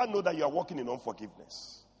will never know that you are walking in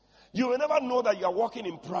unforgiveness. You will never know that you are walking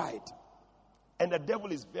in pride. And the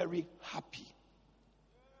devil is very happy.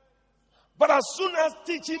 But as soon as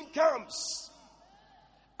teaching comes,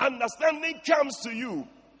 understanding comes to you,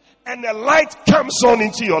 and the light comes on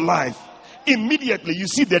into your life, immediately you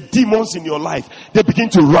see the demons in your life. They begin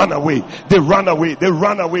to run away. They run away. They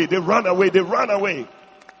run away. They run away. They run away.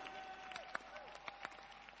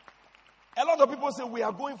 A lot of people say we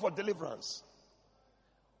are going for deliverance.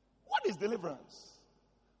 What is deliverance?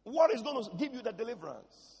 What is going to give you the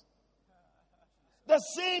deliverance? The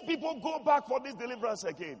same people go back for this deliverance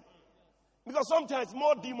again. Because sometimes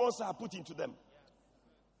more demons are put into them.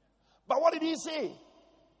 But what did he say?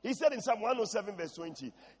 He said in Psalm 107 verse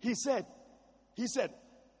 20, he said,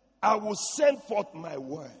 I will send forth my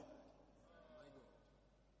word.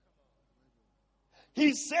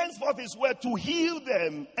 He sends forth his word to heal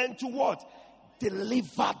them and to what?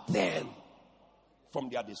 Deliver them from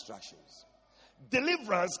their distractions.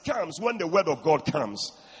 Deliverance comes when the word of God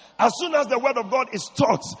comes. As soon as the word of God is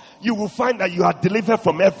taught, you will find that you are delivered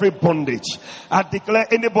from every bondage. I declare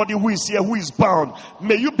anybody who is here, who is bound,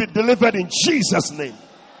 may you be delivered in Jesus' name.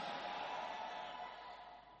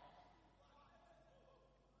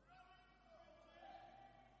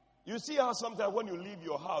 You see how sometimes when you leave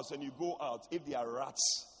your house and you go out, if there are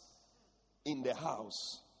rats in the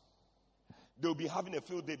house, they'll be having a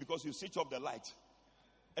field day because you switch off the light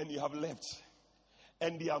and you have left.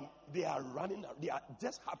 And they are running, they are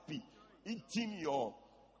just happy eating your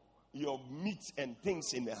meat and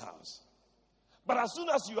things in the house. But as soon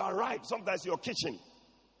as you arrive, sometimes your kitchen,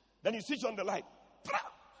 then you switch on the light.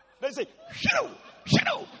 They say, shoo,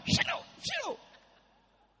 shoo, shoo, shoo.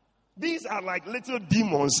 These are like little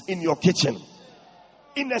demons in your kitchen.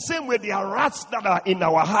 In the same way, there are rats that are in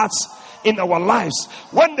our hearts, in our lives.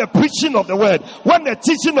 When the preaching of the word, when the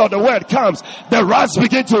teaching of the word comes, the rats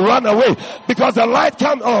begin to run away because the light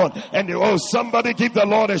comes on. And somebody give the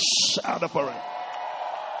Lord a shout for it.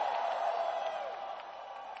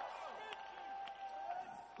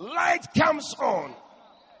 light comes on,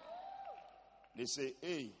 they say,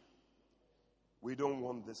 hey, we don't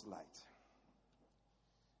want this light.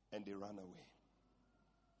 And they run away.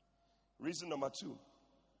 Reason number 2.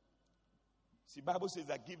 See, Bible says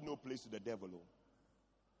that give no place to the devil.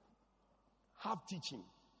 Have teaching.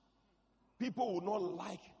 People will not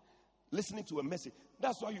like listening to a message.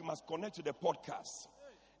 That's why you must connect to the podcast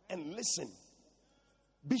and listen.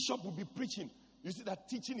 Bishop will be preaching. You see that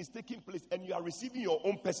teaching is taking place and you are receiving your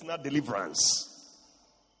own personal deliverance.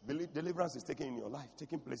 Deliverance is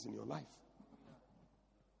taking place in your life.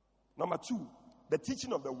 Number 2, the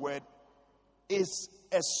teaching of the word is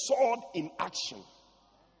a sword in action.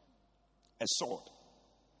 A sword.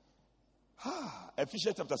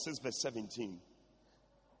 Ephesians chapter 6 verse 17.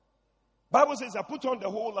 Bible says, I put on the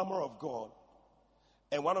whole armor of God.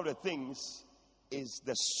 And one of the things is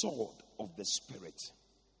the sword of the Spirit,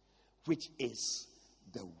 which is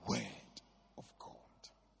the word of God.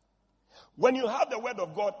 When you have the word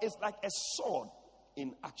of God, it's like a sword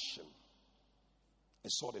in action. A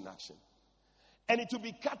sword in action. And it will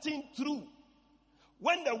be cutting through.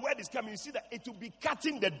 When the word is coming, you see that it will be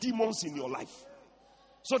cutting the demons in your life.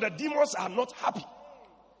 So the demons are not happy.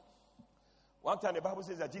 One time the Bible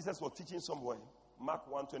says that Jesus was teaching somewhere. Mark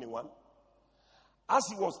 1:21. As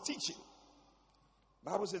he was teaching,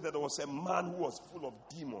 the Bible says that there was a man who was full of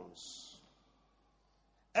demons.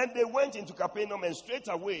 And they went into Capernaum, and straight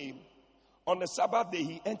away on the Sabbath day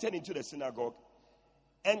he entered into the synagogue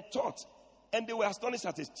and taught. And they were astonished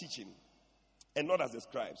at his teaching, and not as the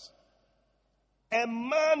scribes. A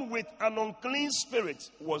man with an unclean spirit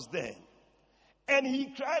was there. And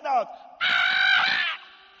he cried out, "Ah!"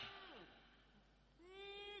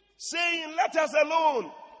 saying, "Let us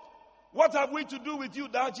alone. What have we to do with you,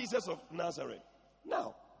 thou Jesus of Nazareth?"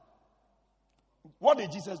 Now, what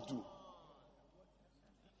did Jesus do?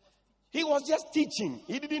 He was just teaching.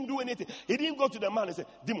 He didn't do anything. He didn't go to the man and say,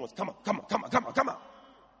 "Demons, come on.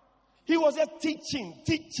 He was just teaching.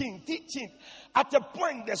 At a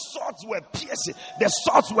point, the swords were piercing. The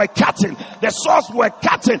swords were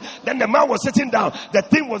cutting. Then the man was sitting down. The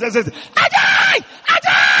thing was just, Ajay!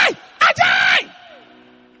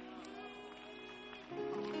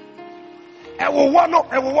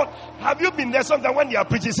 Have you been there sometimes when you are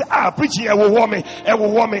preaching? Say, preaching, it will warm me.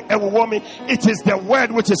 It is the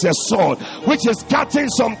word which is a sword, which is cutting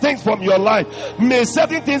some things from your life. May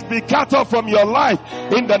certain things be cut off from your life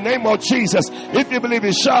in the name of Jesus. If you believe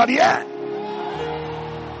it, shout, yeah.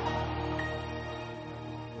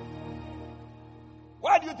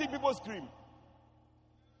 Why do you think people scream?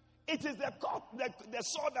 It is the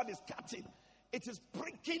sword that is cutting. It is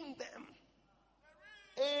pricking them.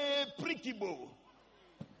 A prickibo.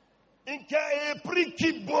 A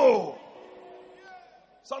prickibo.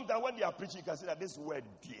 Sometimes when they are preaching, you can see that this word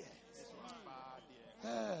dear.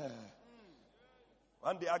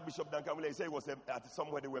 One day, Archbishop Duncan Williams said he was at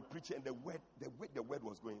somewhere they were preaching, and the way the word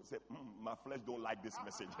was going, he said, "My flesh don't like this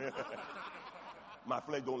message." My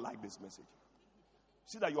flesh don't like this message.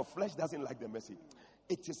 See that your flesh doesn't like the message.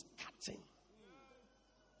 It is cutting.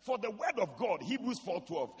 For the word of God, Hebrews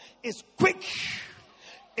 4:12, is quick.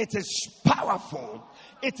 It is powerful.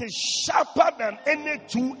 It is sharper than any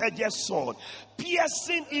two-edged sword,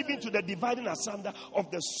 piercing even to the dividing asunder of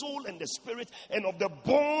the soul and the spirit and of the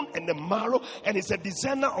bone and the marrow, and it's a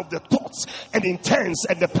discerner of the thoughts and intents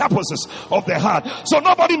and the purposes of the heart. So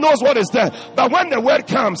nobody knows what is there, but when the word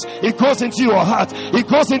comes, it goes into your heart, it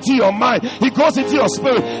goes into your mind, it goes into your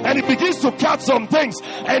spirit, and it begins to cut some things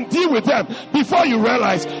and deal with them. Before you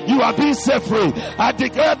realize, you are being set free. I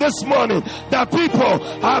declare this morning that people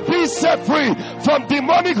are being set free from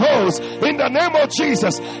demonic holes in the name of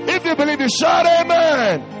Jesus. If you believe it, shout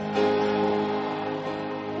amen.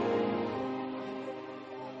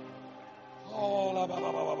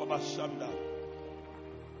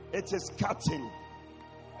 It is cutting.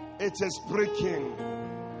 It is breaking.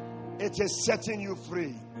 It is setting you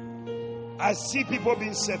free. I see people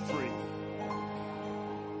being set free.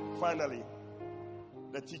 Finally,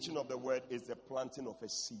 the teaching of the word is the planting of a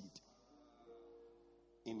seed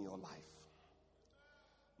in your life.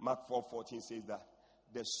 Mark 4:14 says that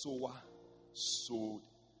the sower sowed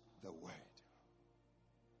the word.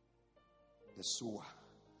 The sower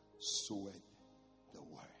sowed the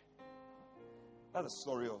word. That's the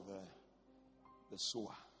story of the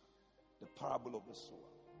sower, the parable of the sower.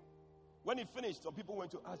 When he finished, some people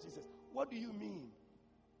went to ask Jesus, "What do you mean?"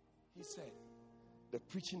 He said, "The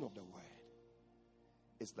preaching of the word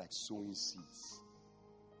is like sowing seeds,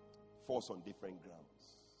 falls on different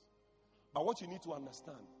grounds." But what you need to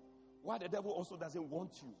understand, why the devil also doesn't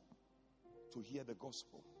want you to hear the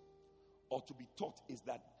gospel or to be taught, is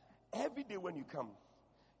that every day when you come,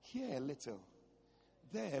 Here a little,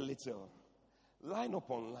 there a little, line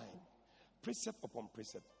upon line, precept upon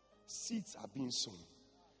precept. Seeds are being sown.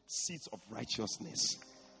 Seeds of righteousness,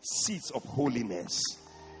 seeds of holiness,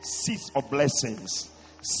 seeds of blessings,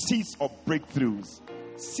 seeds of breakthroughs,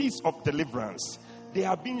 seeds of deliverance. They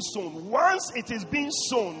are being sown. Once it is being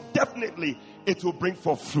sown, definitely it will bring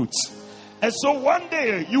forth fruit. And so one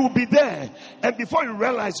day you will be there, and before you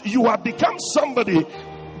realize, you have become somebody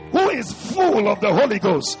who is full of the Holy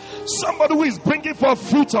Ghost. Somebody who is bringing forth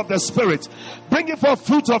fruit of the Spirit, bringing forth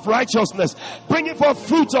fruit of righteousness, bringing forth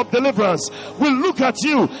fruit of deliverance. Will look at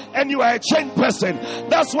you and you are a changed person.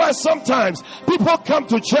 That's why sometimes people come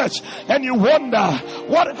to church and you wonder,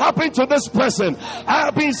 what happened to this person? I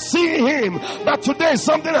have been seeing him, but today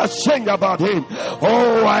something has changed about him.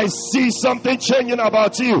 Oh, I see something changing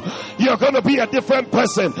about you. You're going to be a different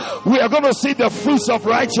person. We are going to see the fruits of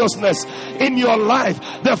righteousness in your life,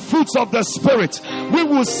 the fruits of the Spirit. We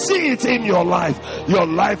will see it in your life. Your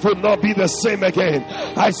life will not be the same again.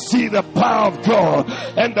 I see the power of God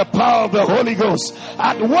and the power of the Holy Ghost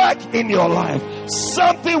at work in your life.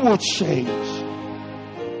 Something will change.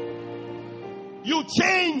 You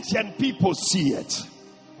change and people see it.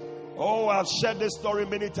 Oh, I've shared this story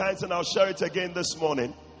many times and I'll share it again this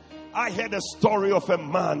morning. I heard a story of a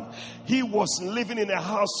man. He was living in a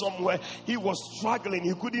house somewhere. He was struggling.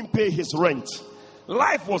 He couldn't pay his rent.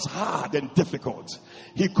 Life was hard and difficult.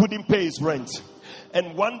 He couldn't pay his rent.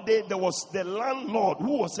 And one day there was the landlord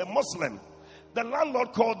who was a Muslim. The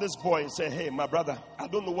landlord called this boy and said, hey, my brother, I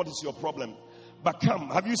don't know what is your problem, but come,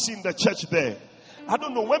 have you seen the church there? I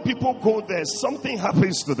don't know, when people go there, something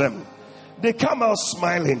happens to them. They come out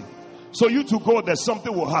smiling. So you to go there,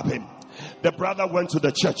 something will happen. The brother went to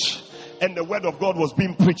the church and the word of God was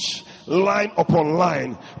being preached, line upon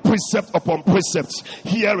line, precept upon precept,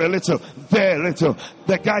 here a little, there a little.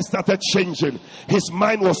 The guy started changing. His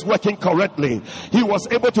mind was working correctly. He was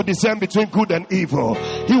able to discern between good and evil.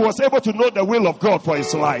 He was able to know the will of God for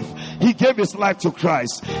his life. He gave his life to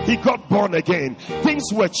Christ. He got born again. Things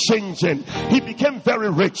were changing. He became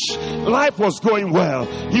very rich. Life was going well.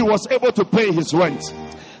 He was able to pay his rent.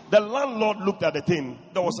 The landlord looked at the thing.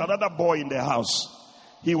 There was another boy in the house.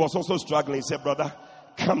 He was also struggling. He said, brother,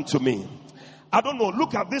 come to me. I don't know.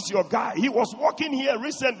 Look at this, your guy. He was walking here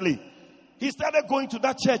recently. He started going to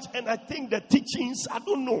that church, and I think the teachings, I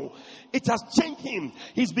don't know, it has changed him.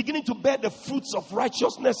 He's beginning to bear the fruits of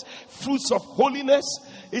righteousness, fruits of holiness.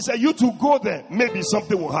 He said, you to go there, maybe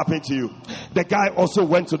something will happen to you. The guy also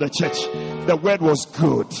went to the church. The word was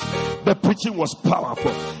good. The preaching was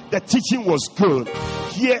powerful. The teaching was good.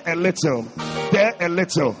 Here a little, there a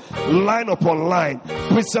little, line upon line,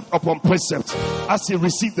 precept upon precept. As he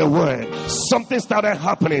received the word, something started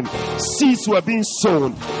happening. Seeds were being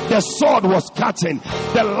sown. The sword was cutting.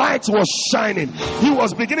 The light was shining. He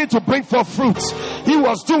was beginning to bring forth fruits. He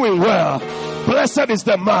was doing well. Blessed is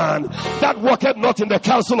the man that walketh not in the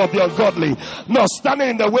counsel of the ungodly, nor standing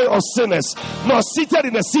in the way of sinners, nor seated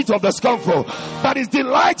in the seat of the scornful. But his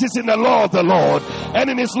delight is in the law of the Lord,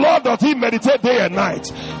 and in his law doth he meditate day and night.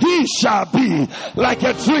 He shall be like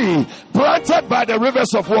a tree planted by the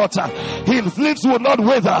rivers of water. His leaves will not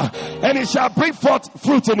wither, and he shall bring forth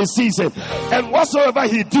fruit in his season. And whatsoever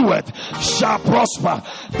he doeth shall prosper.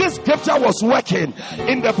 This scripture was working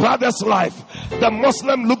in the brother's life. The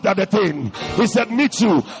Muslim looked at the thing. He said, me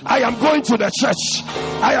too. I am going to the church.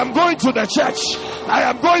 I am going to the church. I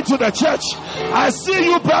am going to the church. I see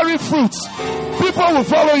you bearing fruits. People will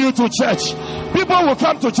follow you to church. People will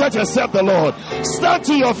come to church and serve the Lord. Stand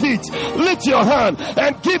to your feet, lift your hand,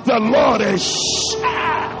 and give the Lord a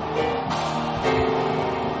shout.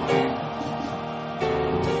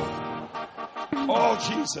 Oh,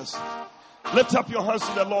 Jesus. Lift up your hands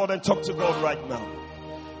to the Lord and talk to God right now.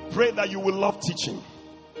 Pray that you will love teaching.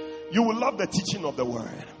 You will love the teaching of the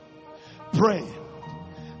word. Pray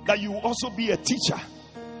that you will also be a teacher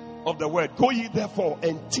of the word. Go ye therefore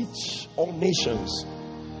and teach all nations,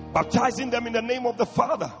 baptizing them in the name of the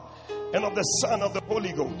Father and of the Son of the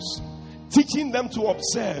Holy Ghost, teaching them to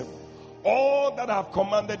observe all that I have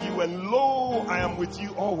commanded you, and lo, I am with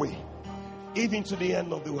you always, even to the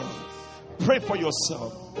end of the world. Pray for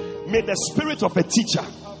yourself. May the spirit of a teacher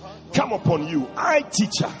come upon you. I,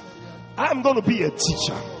 teacher, I'm going to be a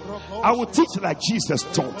teacher. I will teach like Jesus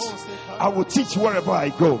taught. I will teach wherever I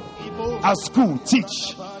go. At school,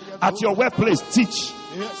 teach. At your workplace, teach.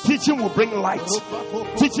 Teaching will bring light.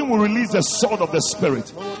 Teaching will release the sword of the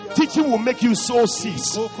Spirit. Teaching will make you sow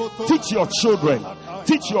seeds. Teach your children.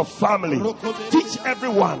 Teach your family. Teach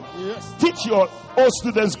everyone. Teach your old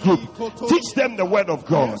students group. Teach them the word of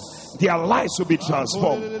God. Their lives will be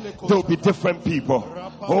transformed. They'll be different people.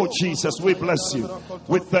 Oh Jesus, we bless you.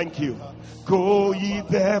 We thank you. Go ye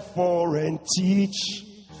therefore and teach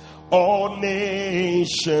all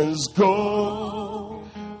nations. Go,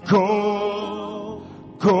 go,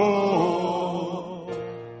 go.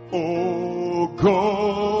 Oh,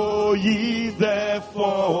 go ye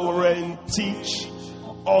therefore and teach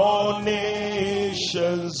all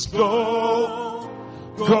nations. Go,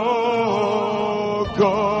 go,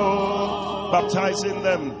 go. Baptizing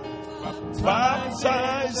them.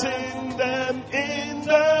 Baptizing them in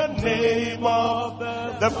the name of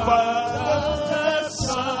the Father, the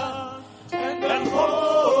Son, and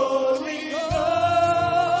Holy Ghost.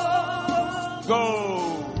 Go,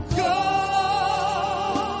 go,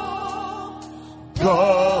 go,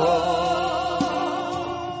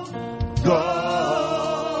 go.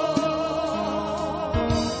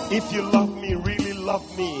 If you love me, really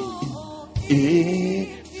love me.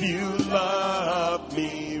 If you love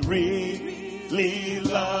me, really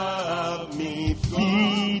love me,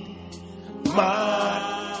 feed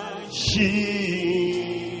my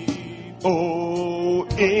sheep. Oh,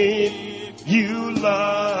 if you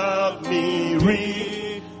love me,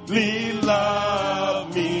 really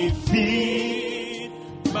love me, feed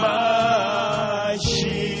my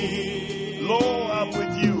sheep. Lord, I'm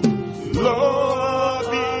with you. Lord,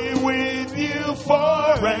 I'll be with you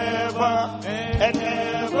forever and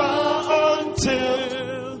ever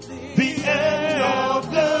until the end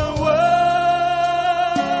of the world.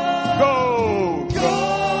 Go, go,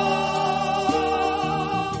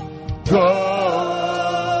 go,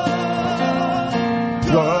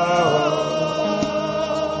 go.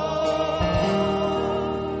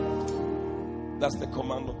 That's the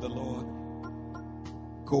command of the Lord.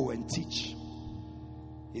 Go and teach.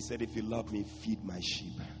 He said, if you love me, feed my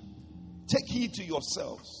sheep. Take heed to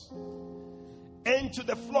yourselves and to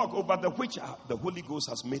the flock over the which the Holy Ghost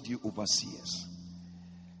has made you overseers,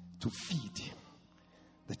 to feed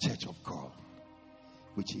the church of God,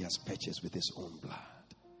 which he has purchased with his own blood.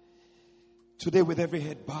 Today, with every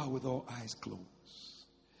head bowed, with all eyes closed,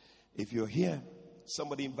 if you're here,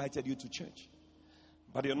 somebody invited you to church,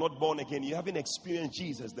 but you're not born again, you haven't experienced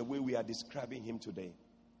Jesus the way we are describing him today.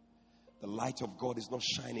 The light of God is not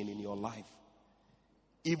shining in your life.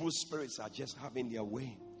 Evil spirits are just having their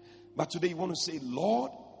way. But today you want to say,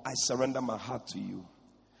 Lord, I surrender my heart to you.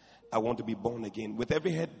 I want to be born again. With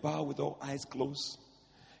every head bowed, with all eyes closed.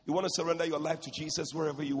 You want to surrender your life to Jesus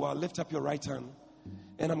wherever you are. Lift up your right hand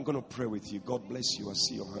and I'm going to pray with you. God bless you. I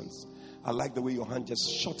see your hands. I like the way your hand just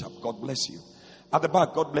shot up. God bless you. At the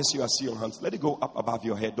back, God bless you. I see your hands. Let it go up above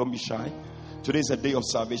your head. Don't be shy. Today is a day of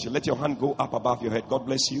salvation. Let your hand go up above your head. God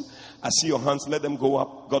bless you. I see your hands. Let them go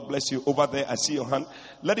up. God bless you. Over there, I see your hand.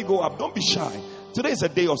 Let it go up. Don't be shy. Today is a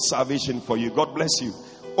day of salvation for you. God bless you.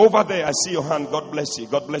 Over there, I see your hand. God bless you.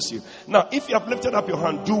 God bless you. Now, if you have lifted up your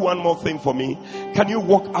hand, do one more thing for me. Can you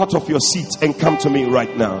walk out of your seat and come to me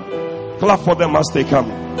right now? Clap for them as they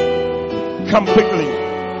come. Come quickly.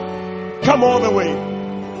 Come all the way.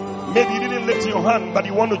 Maybe you didn't lift your hand, but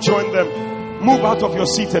you want to join them. Move out of your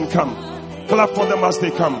seat and come. Clap for them as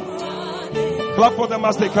they come. Clap for them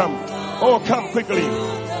as they come. Oh, come quickly.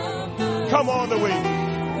 Come all the way.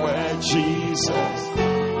 Where Jesus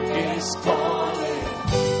is calling,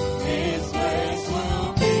 his face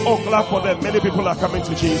will be. Oh, clap for them. Many people are coming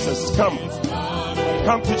to Jesus. Come.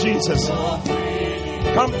 Come to Jesus.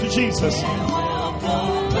 Come to Jesus. Come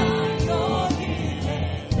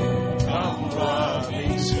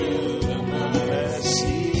running to the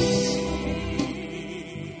mercy.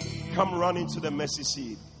 Come running to the mercy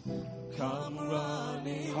seat. Come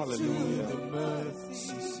running. Hallelujah. To the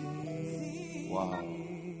mercy seat. Wow.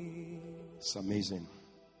 It's amazing.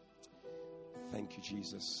 Thank you,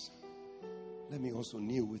 Jesus. Let me also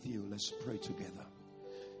kneel with you. Let's pray together.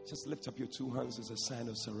 Just lift up your two hands as a sign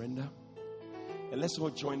of surrender. And let's all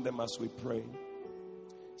join them as we pray.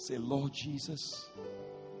 Say, Lord Jesus,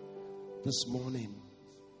 this morning,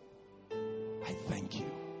 I thank you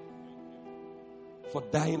for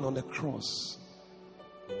dying on the cross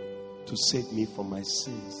to save me from my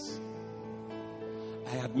sins.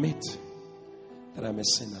 I admit that I'm a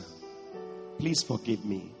sinner. Please forgive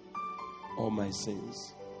me all my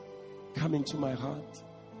sins. Come into my heart.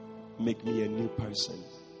 Make me a new person.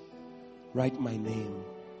 Write my name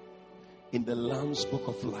in the Lamb's Book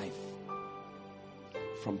of Life.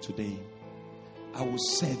 From today, I will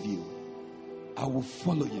serve you. I will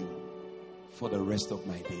follow you for the rest of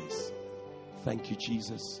my days. Thank you,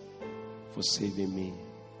 Jesus, for saving me.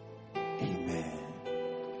 Amen.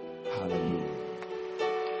 Hallelujah.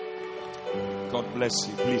 God bless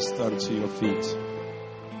you. Please stand to your feet.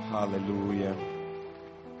 Hallelujah.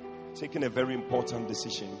 Taking a very important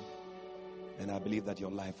decision, and I believe that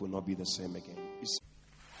your life will not be the same again.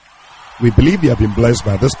 We believe you have been blessed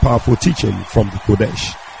by this powerful teaching from the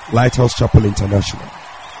Kodesh, Lighthouse Chapel International.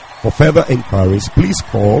 For further inquiries, please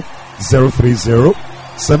call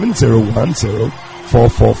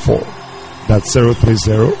 030-7010-444. That's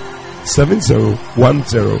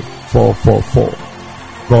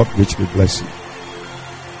 030-7010-444. God richly bless you.